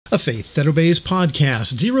A Faith That Obeys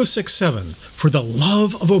podcast 067 for the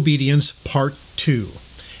Love of Obedience Part 2.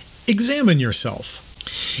 Examine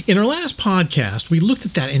yourself. In our last podcast, we looked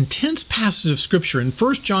at that intense passage of Scripture in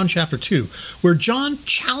 1 John chapter 2, where John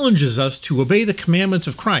challenges us to obey the commandments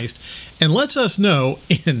of Christ and lets us know,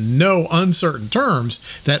 in no uncertain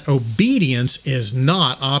terms, that obedience is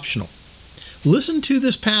not optional. Listen to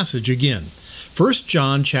this passage again. 1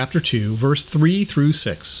 John chapter 2, verse 3 through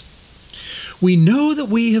 6. We know that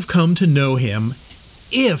we have come to know him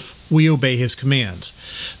if we obey his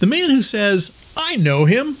commands. The man who says, I know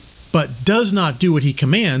him, but does not do what he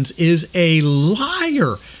commands is a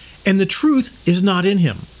liar, and the truth is not in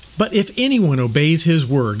him. But if anyone obeys his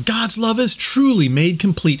word, God's love is truly made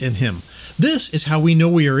complete in him. This is how we know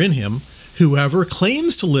we are in him. Whoever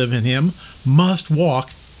claims to live in him must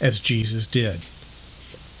walk as Jesus did.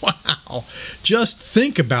 Wow, just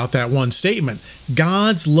think about that one statement.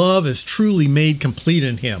 God's love is truly made complete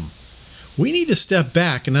in him. We need to step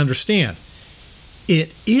back and understand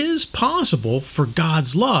it is possible for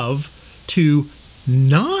God's love to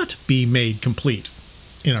not be made complete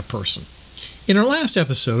in a person. In our last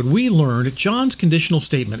episode, we learned John's conditional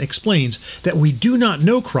statement explains that we do not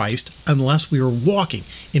know Christ unless we are walking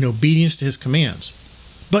in obedience to his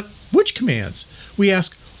commands. But which commands? We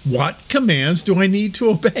ask, what commands do I need to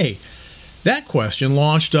obey? That question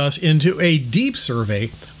launched us into a deep survey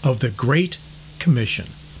of the Great Commission.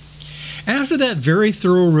 After that very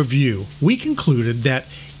thorough review, we concluded that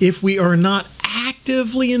if we are not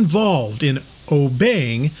actively involved in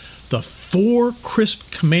obeying the 4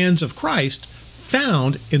 crisp commands of Christ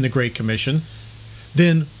found in the Great Commission,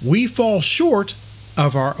 then we fall short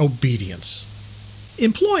of our obedience.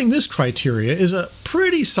 Employing this criteria is a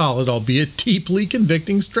pretty solid, albeit deeply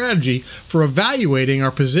convicting strategy for evaluating our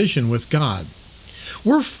position with God.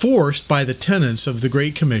 We're forced by the tenets of the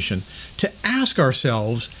Great Commission to ask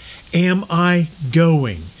ourselves, am I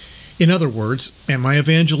going? In other words, am I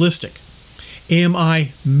evangelistic? Am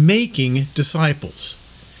I making disciples?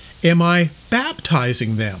 Am I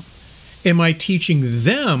baptizing them? Am I teaching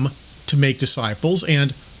them to make disciples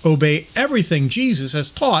and obey everything Jesus has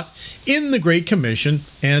taught in the Great Commission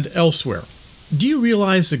and elsewhere? Do you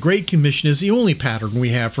realize the Great Commission is the only pattern we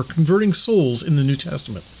have for converting souls in the New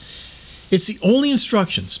Testament? It's the only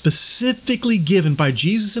instruction specifically given by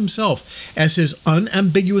Jesus himself as his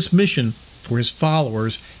unambiguous mission for his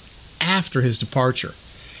followers after his departure.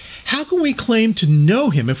 How can we claim to know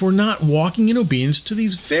him if we're not walking in obedience to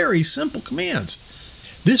these very simple commands?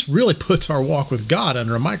 This really puts our walk with God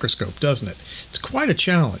under a microscope, doesn't it? It's quite a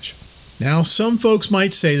challenge. Now, some folks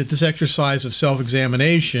might say that this exercise of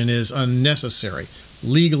self-examination is unnecessary,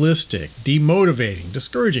 legalistic, demotivating,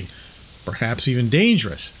 discouraging, perhaps even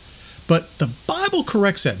dangerous. But the Bible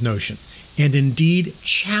corrects that notion and indeed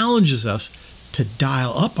challenges us to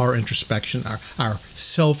dial up our introspection, our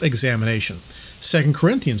self-examination. 2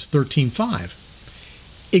 Corinthians 13:5.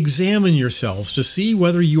 Examine yourselves to see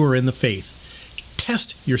whether you are in the faith.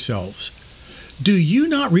 Test yourselves. Do you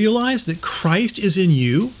not realize that Christ is in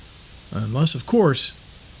you? Unless, of course,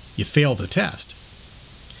 you fail the test.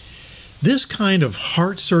 This kind of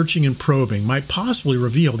heart-searching and probing might possibly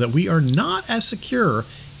reveal that we are not as secure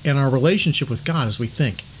in our relationship with God as we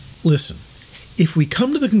think. Listen, if we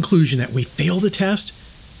come to the conclusion that we fail the test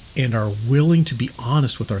and are willing to be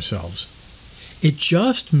honest with ourselves, it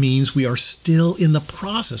just means we are still in the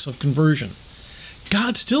process of conversion.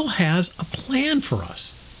 God still has a plan for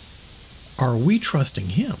us. Are we trusting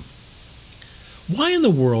him? Why in the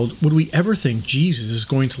world would we ever think Jesus is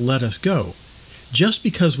going to let us go just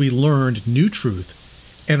because we learned new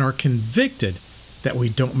truth and are convicted that we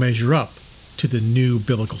don't measure up to the new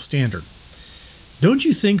biblical standard? Don't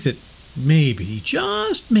you think that maybe,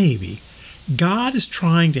 just maybe, God is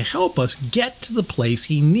trying to help us get to the place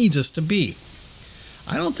he needs us to be?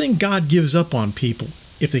 I don't think God gives up on people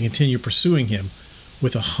if they continue pursuing him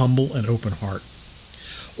with a humble and open heart.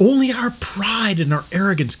 Only our pride and our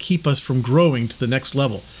arrogance keep us from growing to the next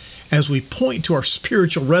level as we point to our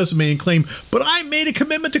spiritual resume and claim, but I made a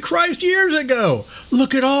commitment to Christ years ago.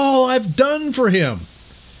 Look at all I've done for him.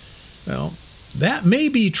 Well, that may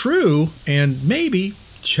be true, and maybe,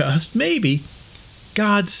 just maybe,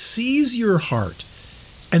 God sees your heart,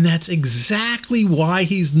 and that's exactly why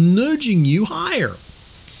he's nudging you higher.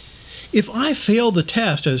 If I fail the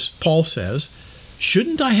test, as Paul says,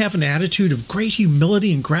 shouldn't I have an attitude of great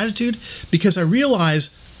humility and gratitude because I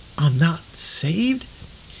realize I'm not saved?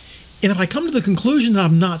 And if I come to the conclusion that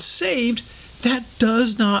I'm not saved, that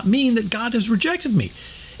does not mean that God has rejected me.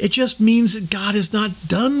 It just means that God is not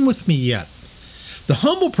done with me yet. The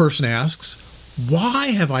humble person asks, why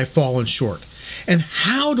have I fallen short? And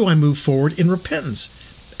how do I move forward in repentance?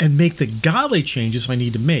 and make the godly changes I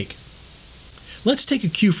need to make. Let's take a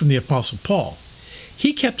cue from the Apostle Paul.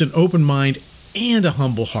 He kept an open mind and a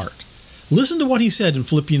humble heart. Listen to what he said in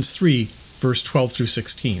Philippians 3, verse 12 through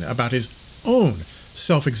 16, about his own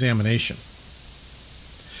self-examination.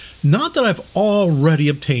 Not that I've already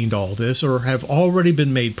obtained all this or have already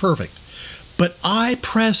been made perfect, but I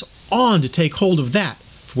press on to take hold of that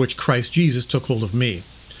for which Christ Jesus took hold of me.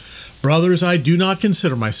 Brothers, I do not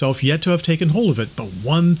consider myself yet to have taken hold of it, but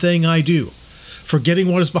one thing I do,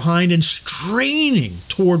 forgetting what is behind and straining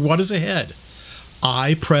toward what is ahead,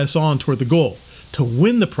 I press on toward the goal, to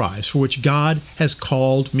win the prize for which God has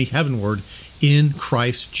called me heavenward in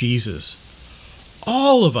Christ Jesus.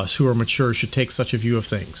 All of us who are mature should take such a view of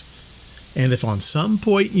things. And if on some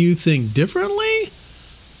point you think differently,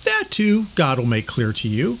 that too God will make clear to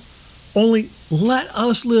you. Only let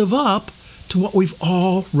us live up to what we've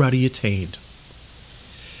already attained.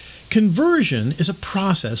 Conversion is a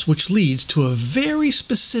process which leads to a very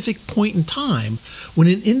specific point in time when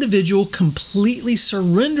an individual completely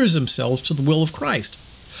surrenders themselves to the will of Christ,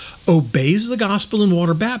 obeys the gospel in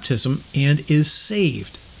water baptism, and is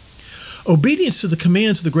saved. Obedience to the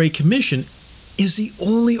commands of the Great Commission is the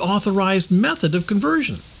only authorized method of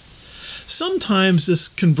conversion. Sometimes this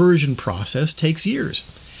conversion process takes years,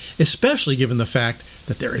 especially given the fact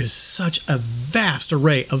that there is such a vast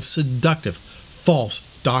array of seductive,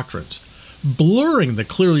 false doctrines, blurring the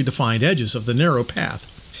clearly defined edges of the narrow path.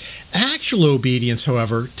 Actual obedience,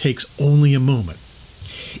 however, takes only a moment.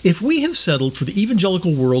 If we have settled for the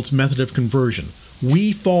evangelical world's method of conversion,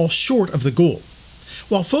 we fall short of the goal.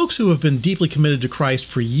 While folks who have been deeply committed to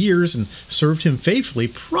Christ for years and served him faithfully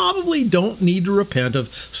probably don't need to repent of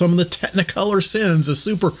some of the technicolor sins a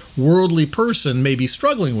super worldly person may be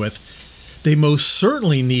struggling with, they most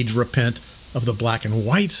certainly need to repent of the black and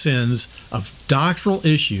white sins of doctrinal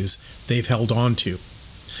issues they've held on to.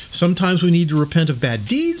 Sometimes we need to repent of bad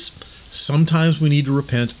deeds, sometimes we need to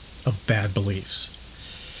repent of bad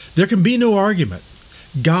beliefs. There can be no argument.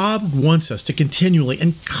 God wants us to continually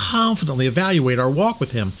and confidently evaluate our walk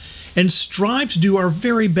with him and strive to do our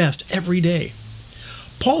very best every day.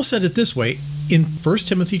 Paul said it this way in 1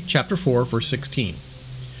 Timothy chapter 4, verse 16.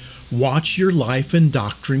 Watch your life and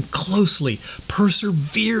doctrine closely.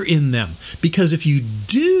 Persevere in them, because if you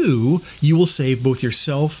do, you will save both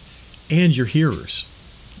yourself and your hearers.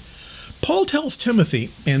 Paul tells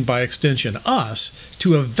Timothy, and by extension us,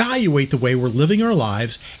 to evaluate the way we're living our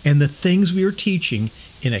lives and the things we are teaching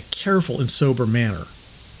in a careful and sober manner.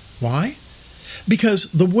 Why?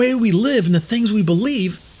 Because the way we live and the things we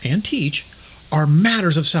believe and teach are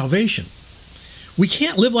matters of salvation. We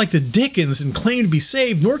can't live like the Dickens and claim to be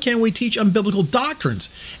saved, nor can we teach unbiblical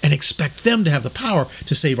doctrines and expect them to have the power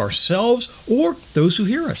to save ourselves or those who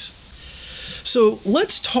hear us. So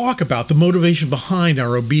let's talk about the motivation behind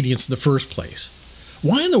our obedience in the first place.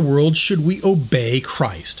 Why in the world should we obey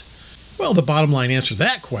Christ? Well, the bottom line answer to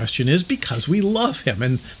that question is because we love him,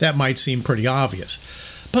 and that might seem pretty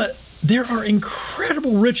obvious. But there are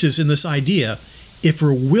incredible riches in this idea if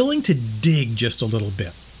we're willing to dig just a little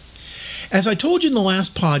bit. As I told you in the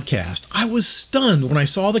last podcast, I was stunned when I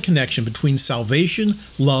saw the connection between salvation,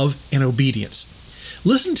 love, and obedience.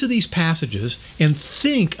 Listen to these passages and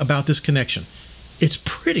think about this connection. It's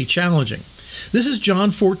pretty challenging. This is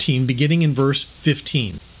John 14, beginning in verse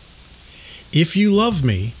 15. If you love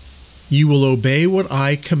me, you will obey what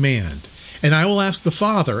I command, and I will ask the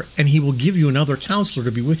Father, and he will give you another counselor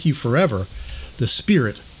to be with you forever, the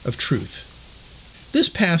Spirit of truth. This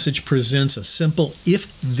passage presents a simple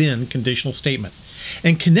if-then conditional statement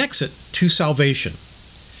and connects it to salvation.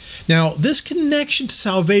 Now, this connection to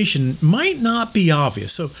salvation might not be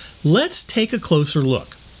obvious, so let's take a closer look.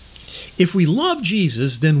 If we love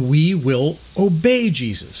Jesus, then we will obey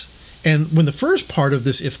Jesus. And when the first part of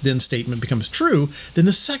this if-then statement becomes true, then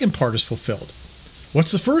the second part is fulfilled.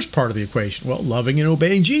 What's the first part of the equation? Well, loving and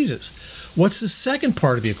obeying Jesus. What's the second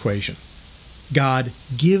part of the equation? God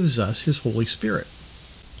gives us his Holy Spirit.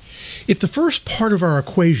 If the first part of our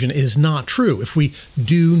equation is not true, if we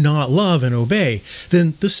do not love and obey,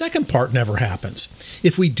 then the second part never happens.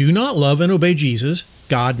 If we do not love and obey Jesus,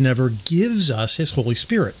 God never gives us his Holy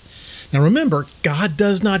Spirit. Now remember, God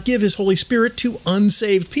does not give his Holy Spirit to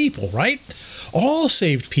unsaved people, right? All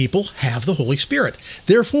saved people have the Holy Spirit.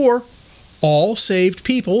 Therefore, all saved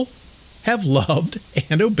people have loved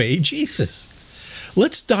and obeyed Jesus.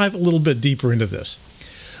 Let's dive a little bit deeper into this.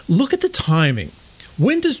 Look at the timing.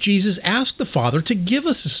 When does Jesus ask the Father to give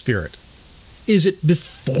us the Spirit? Is it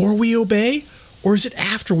before we obey, or is it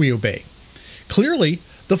after we obey? Clearly,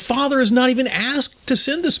 the Father is not even asked to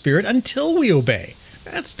send the Spirit until we obey.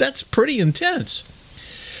 That's pretty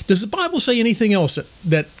intense. Does the Bible say anything else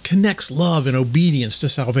that connects love and obedience to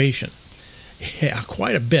salvation? Yeah,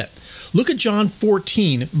 quite a bit. Look at John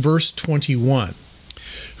 14, verse 21.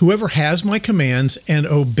 Whoever has my commands and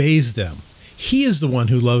obeys them, he is the one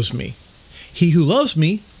who loves me. He who loves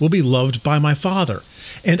me will be loved by my Father,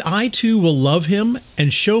 and I too will love him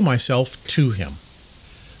and show myself to him.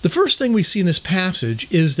 The first thing we see in this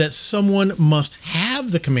passage is that someone must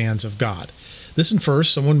have the commands of God. This infers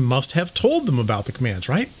someone must have told them about the commands,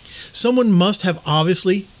 right? Someone must have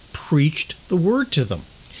obviously preached the word to them.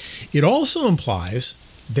 It also implies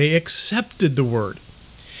they accepted the word.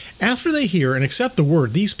 After they hear and accept the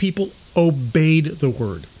word, these people obeyed the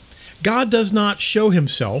word. God does not show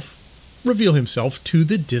himself, reveal himself to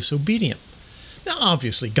the disobedient. Now,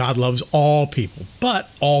 obviously, God loves all people, but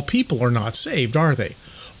all people are not saved, are they?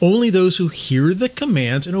 Only those who hear the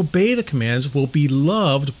commands and obey the commands will be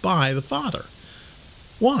loved by the Father.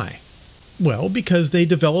 Why? Well, because they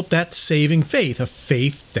develop that saving faith, a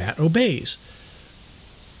faith that obeys.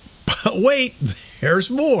 But wait, there's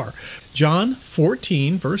more. John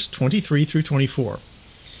 14, verse 23 through 24.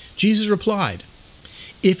 Jesus replied,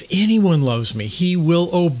 "If anyone loves me, he will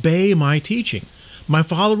obey my teaching. My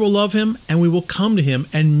Father will love him, and we will come to him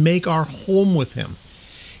and make our home with him.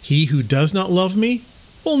 He who does not love me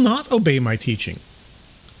will not obey my teaching."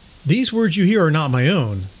 These words you hear are not my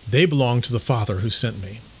own. They belong to the Father who sent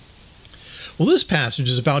me. Well, this passage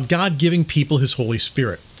is about God giving people his Holy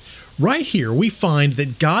Spirit. Right here, we find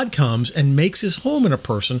that God comes and makes his home in a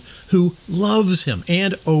person who loves him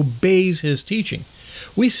and obeys his teaching.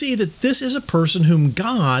 We see that this is a person whom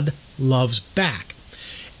God loves back.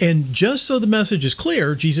 And just so the message is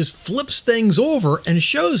clear, Jesus flips things over and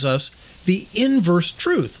shows us the inverse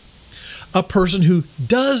truth. A person who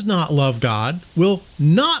does not love God will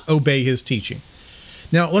not obey his teaching.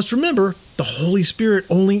 Now, let's remember, the Holy Spirit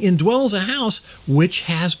only indwells a house which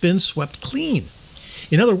has been swept clean.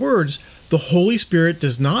 In other words, the Holy Spirit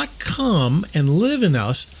does not come and live in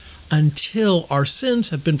us until our sins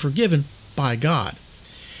have been forgiven by God.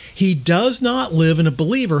 He does not live in a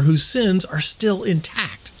believer whose sins are still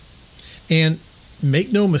intact. And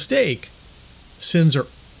make no mistake, sins are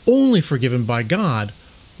only forgiven by God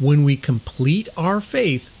when we complete our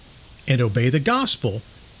faith and obey the gospel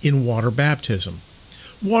in water baptism.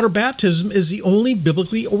 Water baptism is the only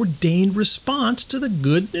biblically ordained response to the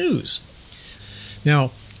good news.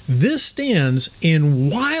 Now, this stands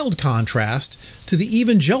in wild contrast to the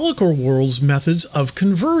evangelical world's methods of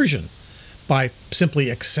conversion, by simply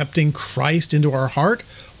accepting Christ into our heart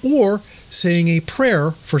or saying a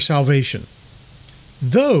prayer for salvation.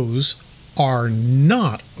 Those are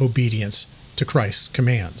not obedience to Christ's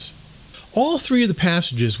commands. All three of the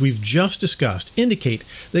passages we've just discussed indicate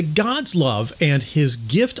that God's love and his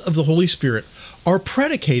gift of the Holy Spirit are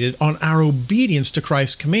predicated on our obedience to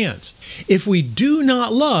Christ's commands. If we do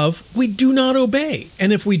not love, we do not obey.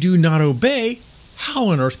 And if we do not obey, how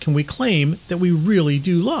on earth can we claim that we really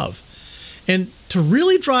do love? And to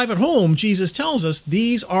really drive it home, Jesus tells us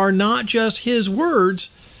these are not just his words,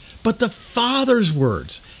 but the Father's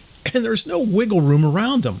words. And there's no wiggle room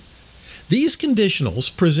around them. These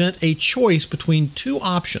conditionals present a choice between two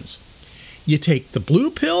options. You take the blue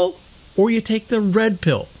pill or you take the red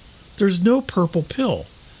pill. There's no purple pill.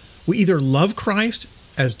 We either love Christ,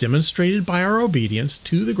 as demonstrated by our obedience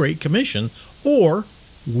to the Great Commission, or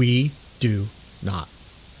we do not.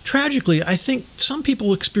 Tragically, I think some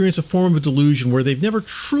people experience a form of delusion where they've never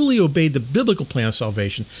truly obeyed the biblical plan of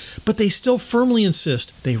salvation, but they still firmly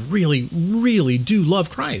insist they really, really do love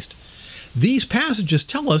Christ. These passages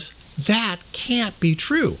tell us that can't be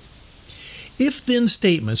true. If-then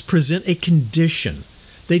statements present a condition.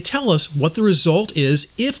 They tell us what the result is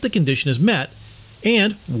if the condition is met,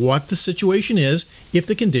 and what the situation is if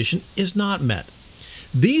the condition is not met.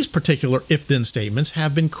 These particular if-then statements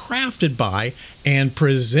have been crafted by and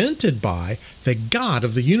presented by the God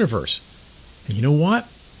of the universe. And you know what?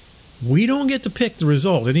 We don't get to pick the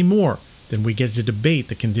result any more than we get to debate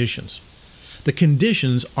the conditions. The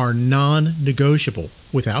conditions are non-negotiable,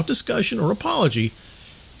 without discussion or apology,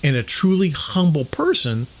 and a truly humble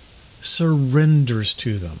person surrenders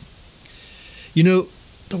to them. You know,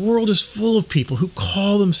 the world is full of people who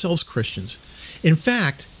call themselves Christians. In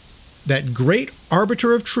fact, that great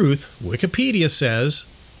arbiter of truth, Wikipedia, says,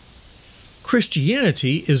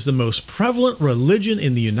 Christianity is the most prevalent religion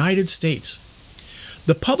in the United States.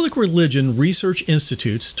 The Public Religion Research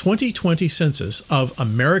Institute's 2020 census of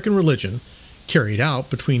American religion, carried out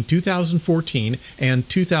between 2014 and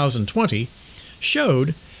 2020,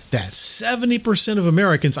 showed that 70% of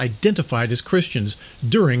Americans identified as Christians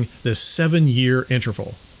during this 7-year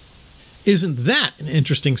interval. Isn't that an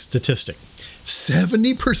interesting statistic?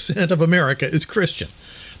 70% of America is Christian.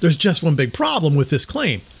 There's just one big problem with this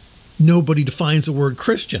claim. Nobody defines the word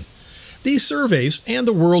Christian. These surveys, and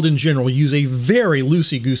the world in general, use a very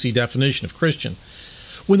loosey-goosey definition of Christian.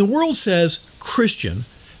 When the world says Christian,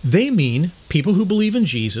 they mean people who believe in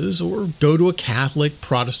Jesus or go to a Catholic,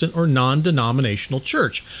 Protestant, or non-denominational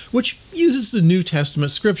church, which uses the New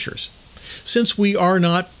Testament scriptures. Since we are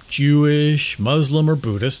not Jewish, Muslim, or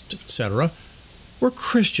Buddhist, etc., we're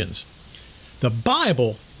Christians. The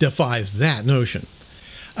Bible defies that notion.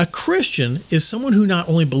 A Christian is someone who not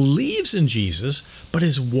only believes in Jesus, but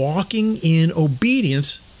is walking in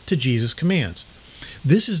obedience to Jesus' commands.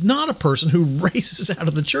 This is not a person who races out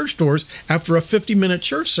of the church doors after a 50-minute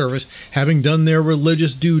church service, having done their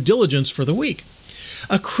religious due diligence for the week.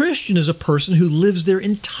 A Christian is a person who lives their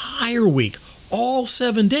entire week, all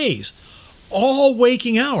 7 days, all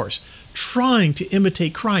waking hours, trying to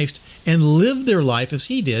imitate Christ and live their life as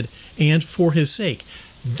he did and for his sake.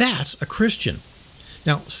 That's a Christian.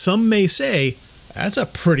 Now, some may say, that's a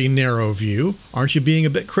pretty narrow view. Aren't you being a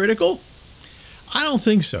bit critical? I don't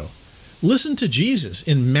think so. Listen to Jesus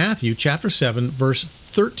in Matthew chapter 7, verse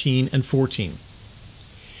 13 and 14.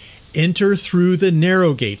 Enter through the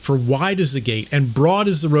narrow gate, for wide is the gate, and broad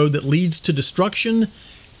is the road that leads to destruction,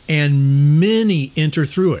 and many enter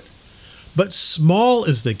through it. But small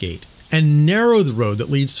is the gate, and narrow the road that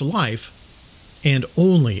leads to life, and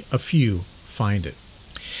only a few find it.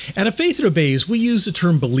 At A Faith That Obeys, we use the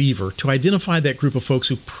term believer to identify that group of folks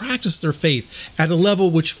who practice their faith at a level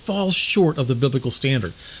which falls short of the biblical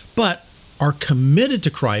standard, but are committed to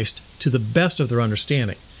Christ to the best of their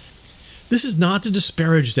understanding. This is not to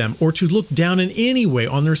disparage them or to look down in any way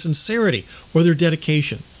on their sincerity or their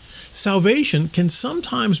dedication. Salvation can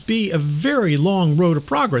sometimes be a very long road of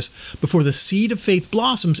progress before the seed of faith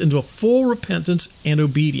blossoms into a full repentance and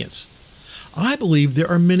obedience. I believe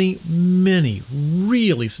there are many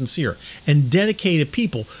really sincere and dedicated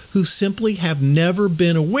people who simply have never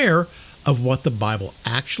been aware of what the Bible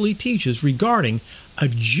actually teaches regarding a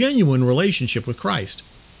genuine relationship with Christ.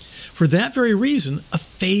 For that very reason, A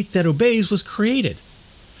Faith That Obeys was created.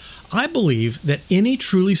 I believe that any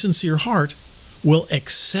truly sincere heart will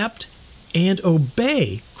accept and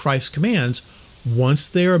obey Christ's commands once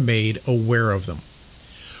they are made aware of them.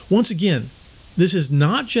 Once again, this is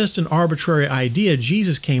not just an arbitrary idea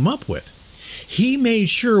Jesus came up with. He made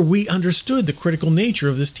sure we understood the critical nature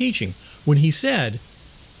of this teaching when he said,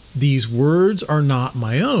 "These words are not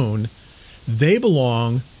my own, they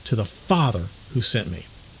belong to the Father who sent me."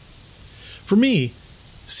 For me,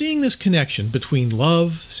 seeing this connection between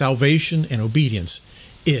love, salvation, and obedience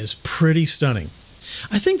is pretty stunning.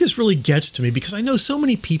 I think this really gets to me because I know so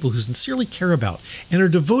many people who sincerely care about and are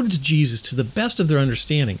devoted to Jesus to the best of their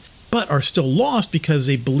understanding, but are still lost because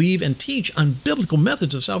they believe and teach unbiblical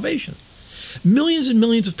methods of salvation. Millions and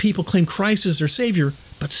millions of people claim Christ as their Savior,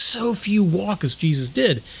 but so few walk as Jesus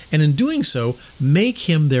did, and in doing so, make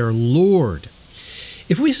him their Lord.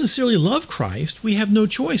 If we sincerely love Christ, we have no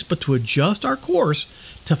choice but to adjust our course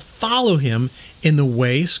to follow him in the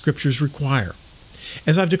way Scriptures require.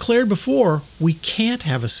 As I've declared before, we can't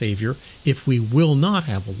have a Savior if we will not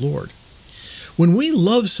have a Lord. When we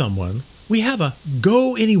love someone, we have a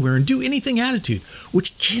go anywhere and do anything attitude,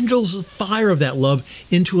 which kindles the fire of that love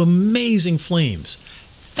into amazing flames.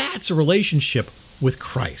 That's a relationship with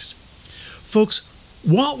Christ. Folks,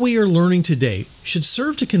 what we are learning today should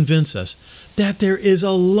serve to convince us that there is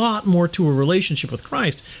a lot more to a relationship with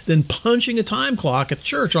Christ than punching a time clock at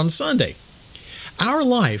church on Sunday. Our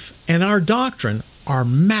life and our doctrine are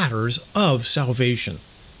matters of salvation.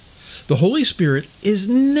 The Holy Spirit is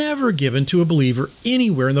never given to a believer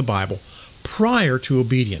anywhere in the Bible prior to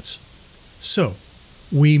obedience. So,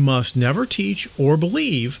 we must never teach or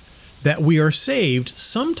believe that we are saved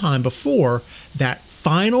sometime before that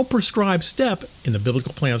final prescribed step in the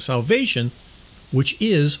biblical plan of salvation, which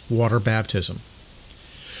is water baptism.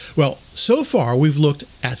 Well, so far we've looked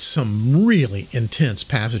at some really intense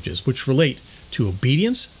passages which relate to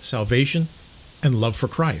obedience, salvation, and love for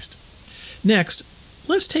Christ. Next,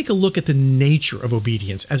 let's take a look at the nature of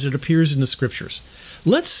obedience as it appears in the Scriptures.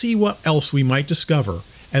 Let's see what else we might discover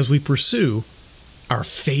as we pursue our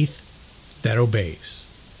faith that obeys.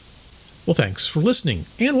 Well, thanks for listening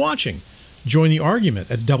and watching. Join the argument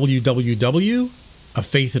at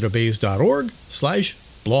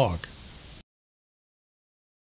www.afaiththatobeys.org/blog.